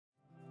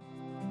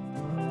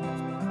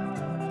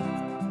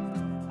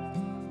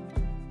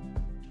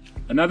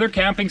Another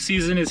camping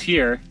season is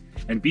here,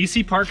 and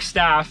BC Park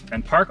staff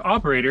and park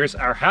operators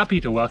are happy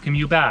to welcome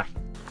you back.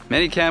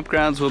 Many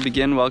campgrounds will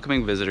begin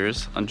welcoming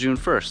visitors on June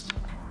 1st.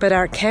 But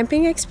our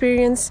camping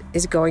experience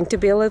is going to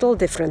be a little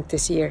different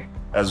this year.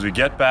 As we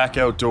get back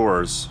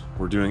outdoors,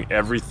 we're doing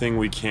everything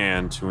we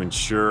can to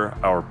ensure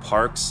our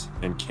parks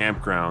and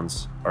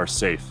campgrounds are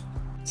safe.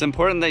 It's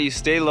important that you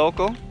stay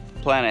local,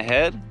 plan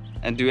ahead,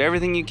 and do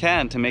everything you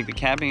can to make the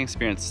camping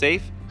experience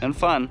safe and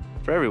fun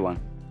for everyone.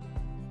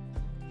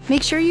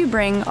 Make sure you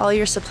bring all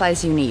your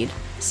supplies you need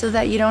so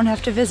that you don't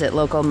have to visit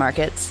local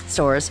markets,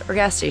 stores, or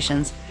gas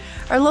stations.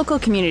 Our local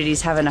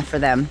communities have enough for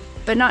them,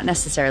 but not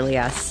necessarily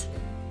us.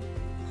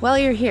 While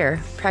you're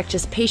here,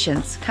 practice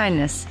patience,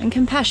 kindness, and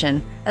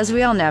compassion as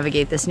we all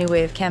navigate this new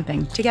way of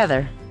camping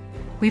together.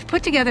 We've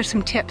put together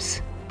some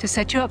tips to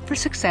set you up for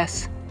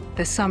success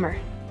this summer.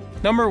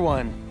 Number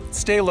 1,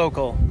 stay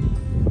local.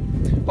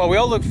 While we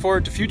all look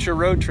forward to future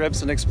road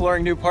trips and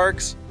exploring new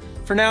parks,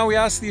 for now we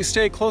ask that you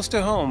stay close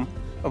to home,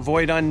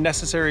 avoid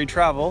unnecessary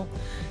travel,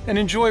 and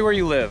enjoy where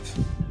you live.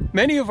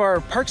 Many of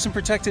our parks and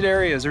protected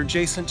areas are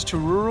adjacent to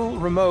rural,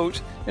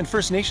 remote, and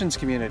First Nations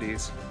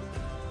communities.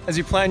 As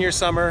you plan your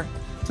summer,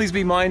 please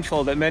be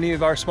mindful that many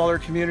of our smaller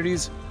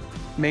communities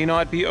may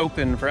not be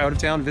open for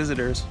out-of-town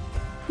visitors.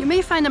 You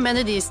may find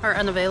amenities are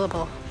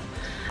unavailable,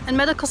 and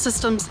medical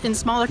systems in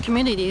smaller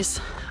communities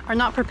are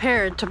not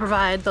prepared to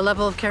provide the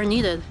level of care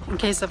needed in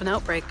case of an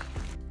outbreak.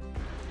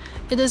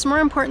 It is more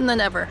important than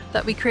ever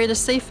that we create a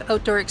safe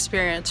outdoor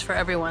experience for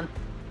everyone.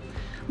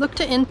 Look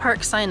to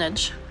in-park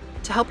signage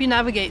to help you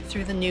navigate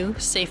through the new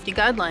safety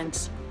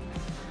guidelines.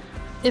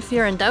 If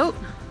you're in doubt,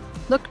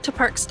 look to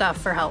park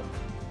staff for help.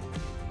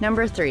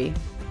 Number 3,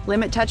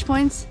 limit touch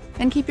points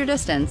and keep your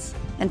distance.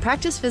 And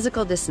practice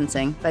physical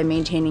distancing by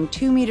maintaining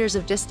 2 meters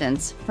of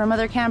distance from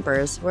other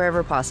campers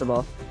wherever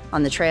possible,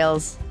 on the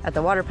trails, at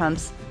the water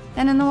pumps,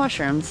 and in the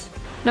washrooms.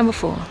 Number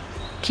 4,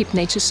 keep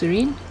nature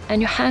serene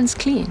and your hands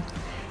clean.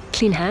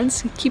 Clean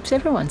hands keeps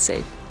everyone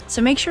safe.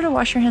 So make sure to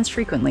wash your hands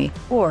frequently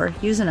or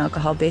use an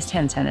alcohol-based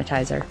hand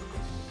sanitizer.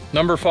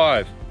 Number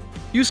 5,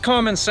 use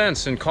common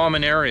sense in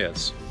common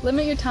areas.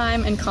 Limit your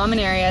time in common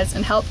areas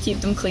and help keep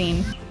them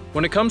clean.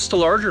 When it comes to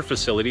larger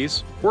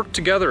facilities, work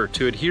together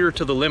to adhere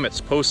to the limits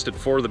posted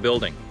for the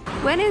building.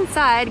 When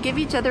inside, give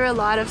each other a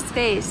lot of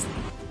space.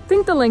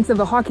 Think the length of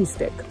a hockey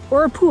stick,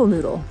 or a pool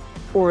noodle,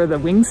 or the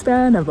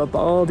wingspan of a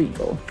bald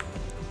eagle.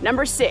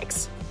 Number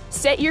 6,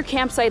 set your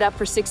campsite up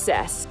for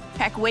success.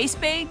 Pack waste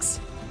bags,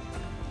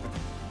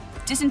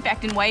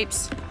 disinfectant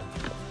wipes,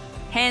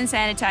 hand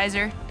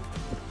sanitizer,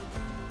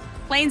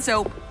 plain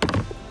soap,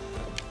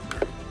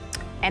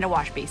 and a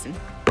wash basin.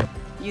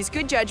 Use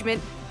good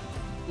judgment,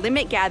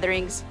 limit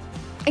gatherings,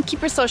 and keep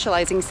your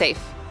socializing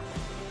safe.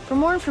 For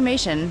more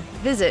information,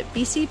 visit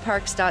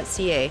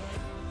bcparks.ca.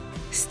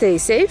 Stay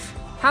safe,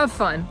 have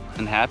fun,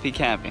 and happy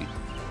camping.